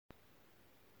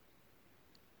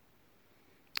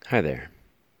Hi there,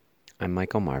 I'm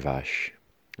Michael Marvash,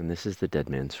 and this is the Dead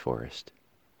Man's Forest,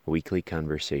 a weekly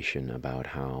conversation about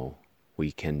how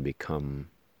we can become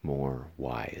more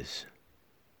wise.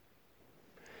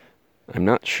 I'm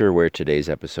not sure where today's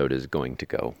episode is going to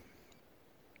go.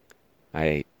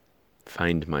 I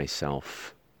find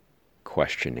myself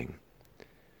questioning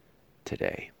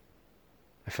today.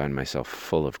 I find myself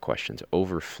full of questions,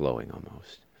 overflowing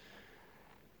almost.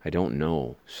 I don't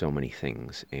know so many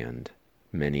things, and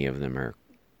many of them are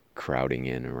crowding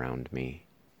in around me.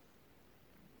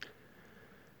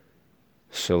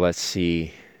 So let's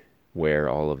see where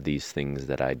all of these things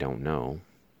that I don't know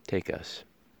take us.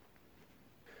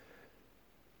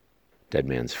 Dead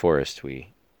Man's Forest,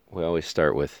 we always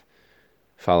start with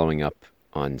following up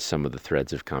on some of the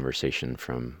threads of conversation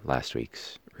from last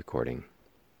week's recording.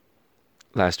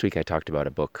 Last week I talked about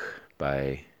a book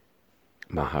by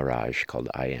Maharaj called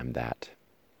I Am That,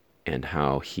 and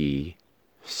how he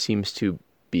seems to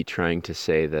be trying to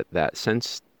say that that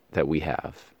sense that we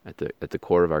have at the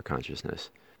core of our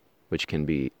consciousness, which can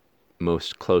be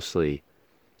most closely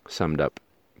summed up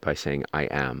by saying I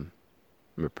am,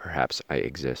 or perhaps I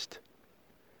exist,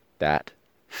 that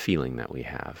feeling that we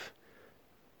have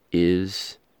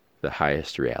is the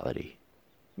highest reality.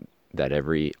 That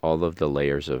all of the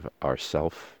layers of our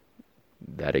self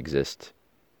that exist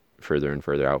further and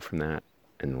further out from that,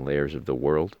 and the layers of the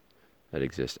world that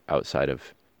exist outside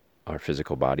of our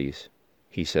physical bodies,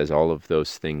 he says all of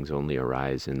those things only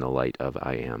arise in the light of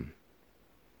I am.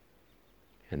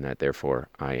 And that therefore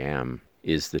I am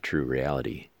is the true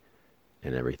reality,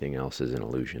 and everything else is an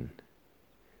illusion.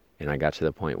 And I got to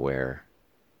the point where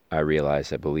I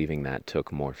realized that believing that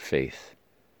took more faith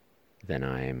than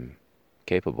I'm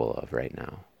capable of right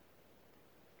now.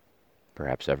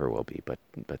 Perhaps ever will be, but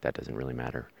that doesn't really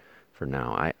matter for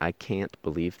now. I can't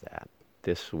believe that.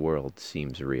 This world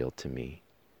seems real to me.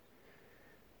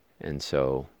 And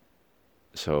so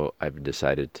I've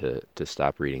decided to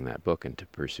stop reading that book and to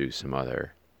pursue some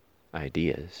other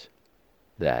ideas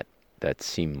that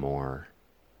seem more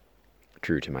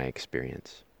true to my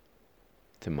experience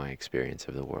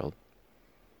of the world.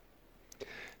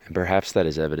 And perhaps that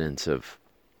is evidence of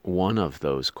one of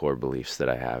those core beliefs that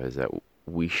I have, is that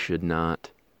we should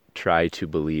not try to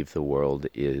believe the world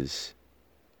is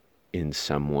in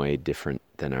some way different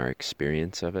than our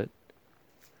experience of it.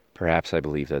 Perhaps I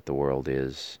believe that the world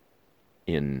is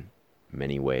in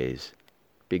many ways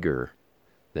bigger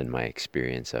than my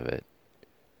experience of it,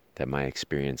 that my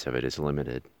experience of it is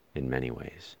limited in many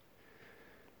ways,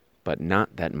 but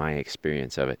not that my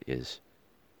experience of it is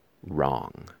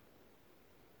wrong,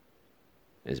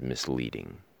 is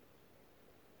misleading.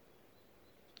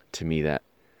 To me, that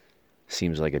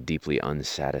seems like a deeply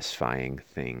unsatisfying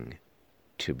thing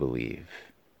to believe.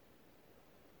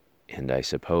 And I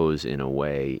suppose, in a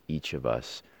way, each of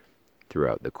us,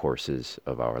 throughout the courses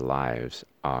of our lives,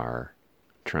 are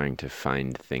trying to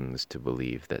find things to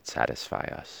believe that satisfy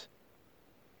us,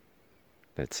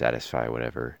 that satisfy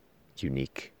whatever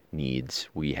unique needs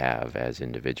we have as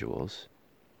individuals.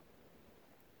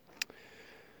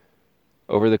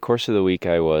 Over the course of the week,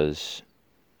 I was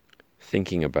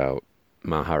thinking about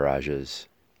Maharaj's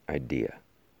idea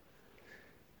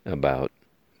about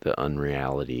the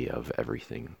unreality of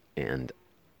everything, and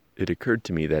it occurred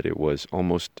to me that it was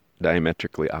almost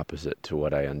diametrically opposite to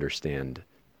what I understand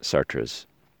Sartre's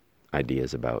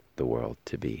ideas about the world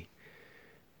to be,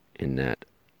 in that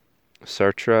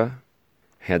Sartre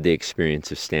had the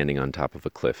experience of standing on top of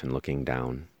a cliff and looking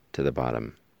down to the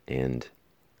bottom, and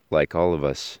like all of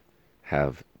us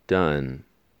have done,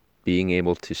 being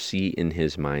able to see in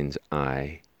his mind's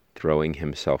eye throwing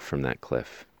himself from that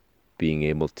cliff, being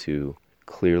able to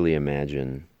clearly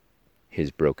imagine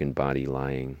his broken body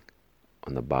lying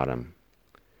on the bottom,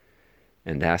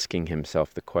 and asking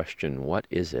himself the question, what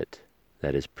is it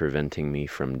that is preventing me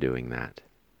from doing that?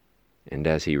 And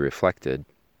as he reflected,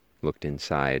 looked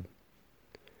inside,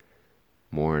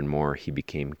 more and more he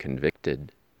became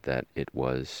convicted that it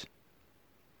was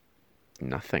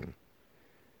nothing.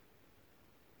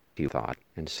 He thought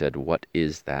and said, what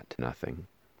is that nothing?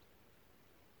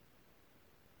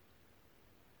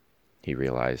 He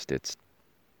realized it's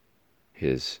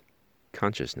his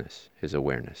consciousness, his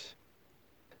awareness.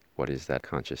 What is that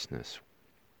consciousness?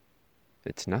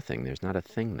 It's nothing. There's not a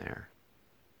thing there.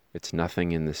 It's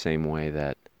nothing in the same way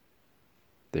that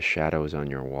the shadows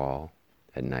on your wall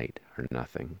at night are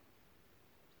nothing.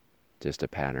 Just a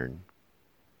pattern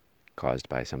caused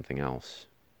by something else.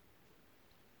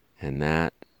 And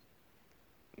that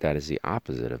is the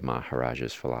opposite of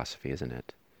Maharaj's philosophy, isn't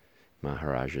it?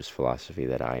 Maharaj's philosophy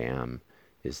that I am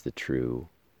is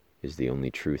the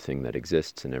only true thing that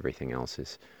exists, and everything else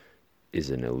is is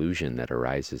an illusion that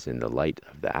arises in the light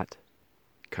of that,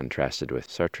 contrasted with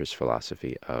Sartre's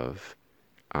philosophy of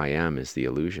I am is the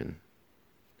illusion,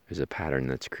 is a pattern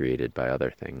that's created by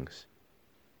other things,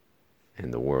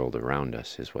 and the world around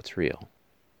us is what's real.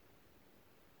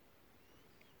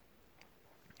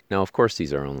 Now, of course,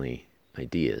 these are only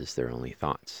ideas, they're only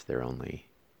thoughts, they're only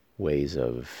ways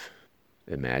of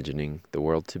imagining the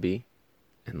world to be.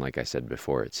 And like I said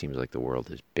before, it seems like the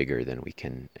world is bigger than we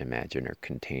can imagine or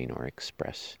contain or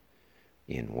express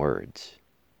in words.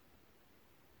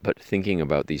 But thinking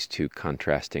about these two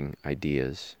contrasting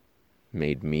ideas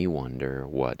made me wonder,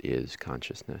 what is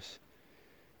consciousness?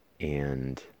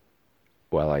 And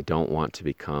while I don't want to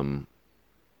become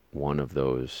one of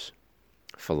those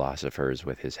philosophers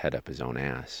with his head up his own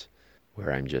ass,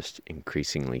 where I'm just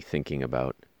increasingly thinking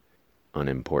about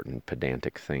unimportant,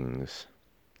 pedantic things,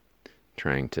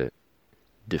 trying to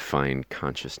define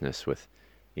consciousness with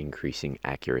increasing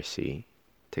accuracy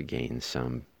to gain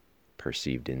some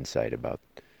perceived insight about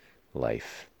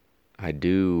life, I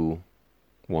do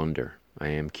wonder. I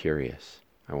am curious.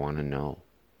 I want to know.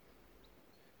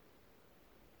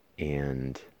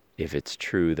 And if it's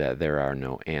true that there are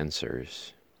no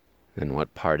answers, then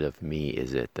what part of me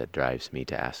is it that drives me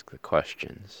to ask the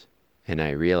questions? And I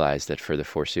realize that for the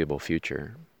foreseeable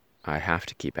future, I have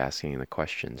to keep asking the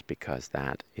questions, because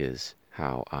that is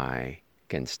how I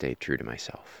can stay true to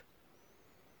myself.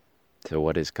 So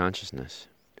what is consciousness?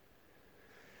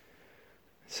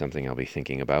 Something I'll be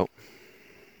thinking about.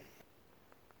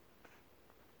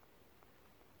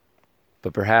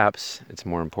 But perhaps it's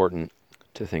more important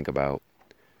to think about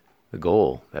the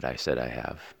goal that I said I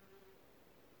have.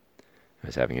 I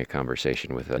was having a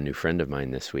conversation with a new friend of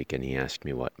mine this week, and he asked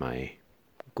me what my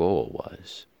goal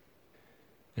was.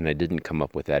 And I didn't come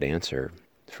up with that answer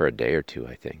for a day or two,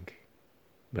 I think.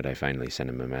 But I finally sent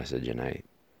him a message, and I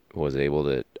was able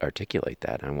to articulate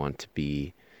that. I want to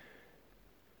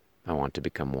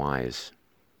become wise,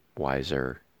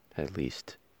 wiser at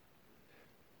least.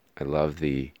 I love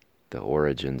the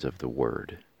origins of the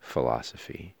word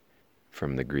philosophy,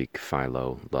 from the Greek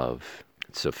philo, love,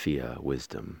 Sophia,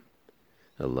 wisdom,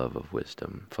 a love of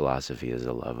wisdom. Philosophy is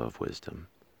a love of wisdom.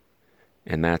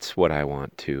 And that's what I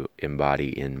want to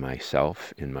embody in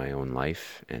myself, in my own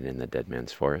life, and in the Dead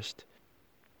Man's Forest.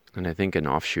 And I think an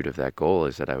offshoot of that goal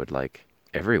is that I would like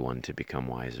everyone to become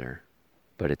wiser.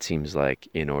 But it seems like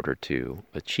in order to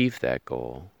achieve that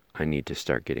goal, I need to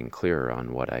start getting clearer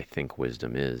on what I think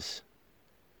wisdom is.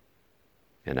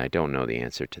 And I don't know the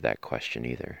answer to that question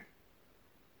either.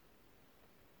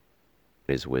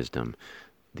 Is wisdom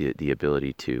the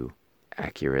ability to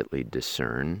accurately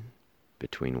discern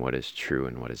between what is true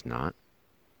and what is not?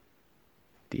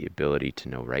 The ability to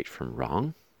know right from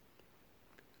wrong?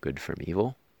 Good from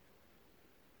evil?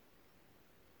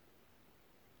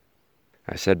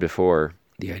 I said before,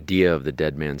 the idea of the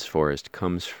Dead Man's Forest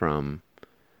comes from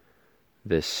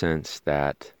this sense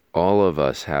that all of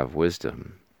us have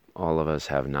wisdom, all of us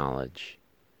have knowledge.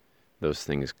 Those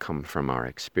things come from our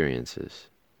experiences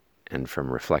and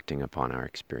from reflecting upon our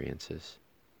experiences.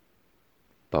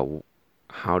 But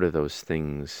how do those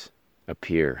things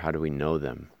appear? How do we know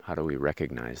them? How do we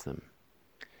recognize them?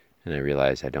 And I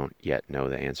realize I don't yet know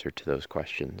the answer to those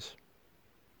questions.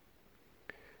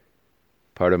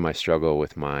 Part of my struggle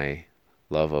with my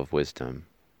love of wisdom,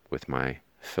 with my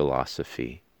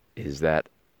philosophy, is that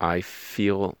I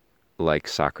feel like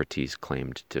Socrates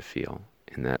claimed to feel,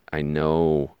 in that I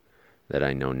know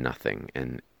nothing,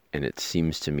 and it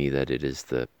seems to me that it is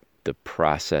the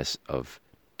process of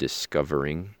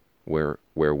discovering where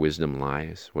wisdom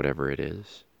lies, whatever it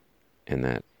is, and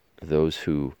that those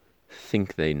who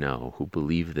think they know, who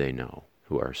believe they know,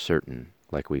 who are certain,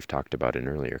 like we've talked about in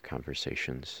earlier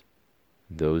conversations,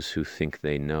 those who think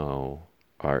they know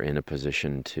are in a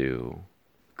position to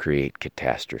create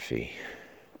catastrophe.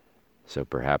 So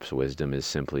perhaps wisdom is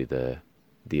simply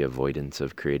the avoidance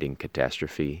of creating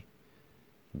catastrophe,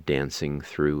 dancing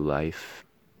through life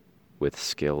with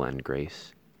skill and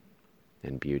grace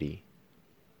and beauty.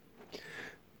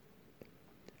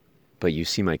 But you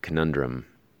see my conundrum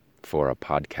for a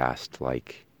podcast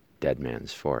like Dead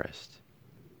Man's Forest.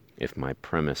 If my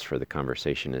premise for the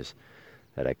conversation is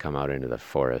that I come out into the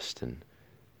forest and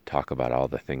talk about all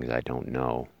the things I don't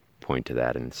know, point to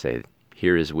that and say,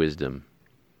 here is wisdom.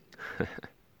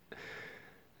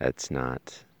 That's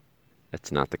not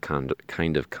the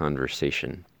kind of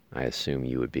conversation I assume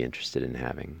you would be interested in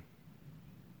having.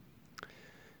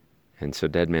 And so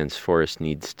Dead Man's Forest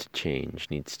needs to change,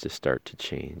 needs to start to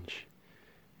change,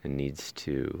 and needs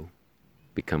to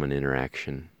become an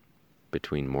interaction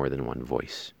between more than one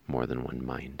voice, more than one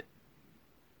mind.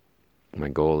 My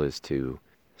goal is to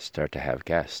start to have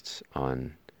guests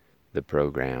on the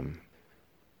program.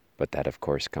 But that, of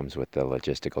course, comes with the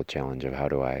logistical challenge of how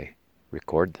do I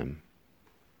record them.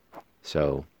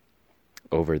 So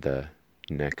over the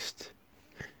next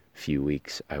few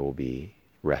weeks, I will be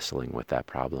wrestling with that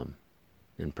problem.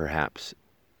 And perhaps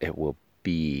it will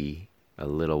be a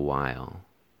little while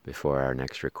before our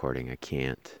next recording. I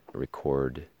can't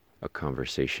record a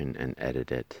conversation and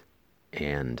edit it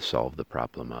and solve the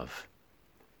problem of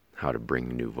how to bring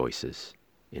new voices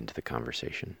into the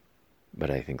conversation. But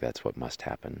I think that's what must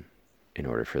happen in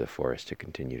order for the forest to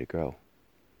continue to grow.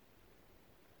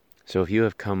 So if you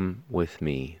have come with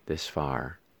me this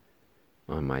far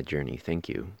on my journey, thank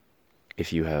you.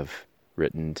 If you have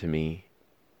written to me,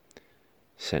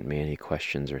 sent me any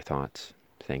questions or thoughts,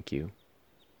 thank you.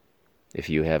 If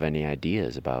you have any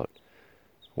ideas about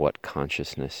what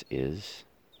consciousness is,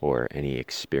 or any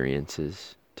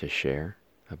experiences to share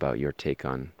about your take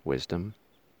on wisdom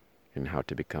and how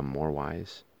to become more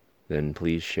wise, then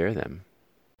please share them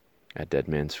at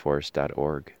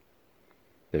deadmansforest.org.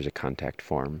 There's a contact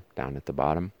form down at the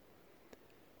bottom,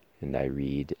 and I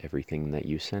read everything that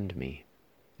you send me,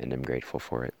 and I'm grateful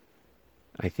for it.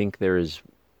 I think there is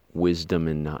wisdom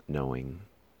in not knowing,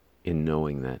 in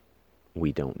knowing that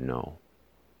we don't know.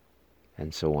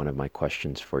 And so one of my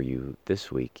questions for you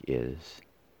this week is,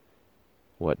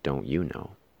 what don't you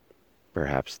know?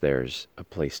 Perhaps there's a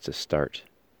place to start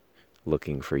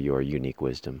looking for your unique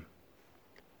wisdom.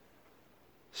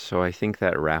 So I think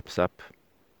that wraps up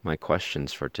my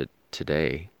questions for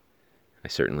today. I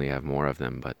certainly have more of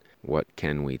them, but what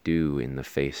can we do in the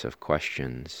face of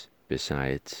questions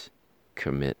besides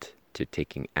commit to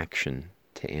taking action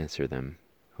to answer them?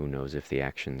 Who knows if the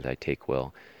actions I take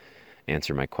will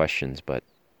answer my questions, but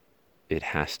it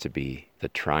has to be the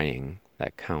trying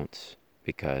that counts,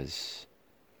 because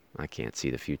I can't see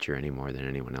the future any more than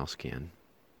anyone else can.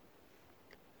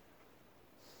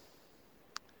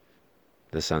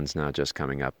 The sun's now just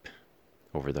coming up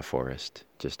over the forest,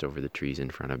 just over the trees in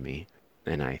front of me.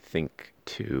 And I think,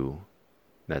 too,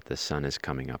 that the sun is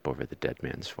coming up over the dead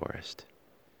man's forest.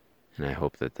 And I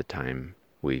hope that the time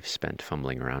we've spent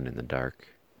fumbling around in the dark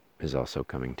is also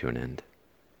coming to an end.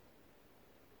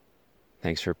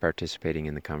 Thanks for participating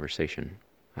in the conversation.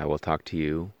 I will talk to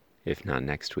you, if not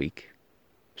next week,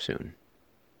 soon.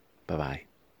 Bye-bye.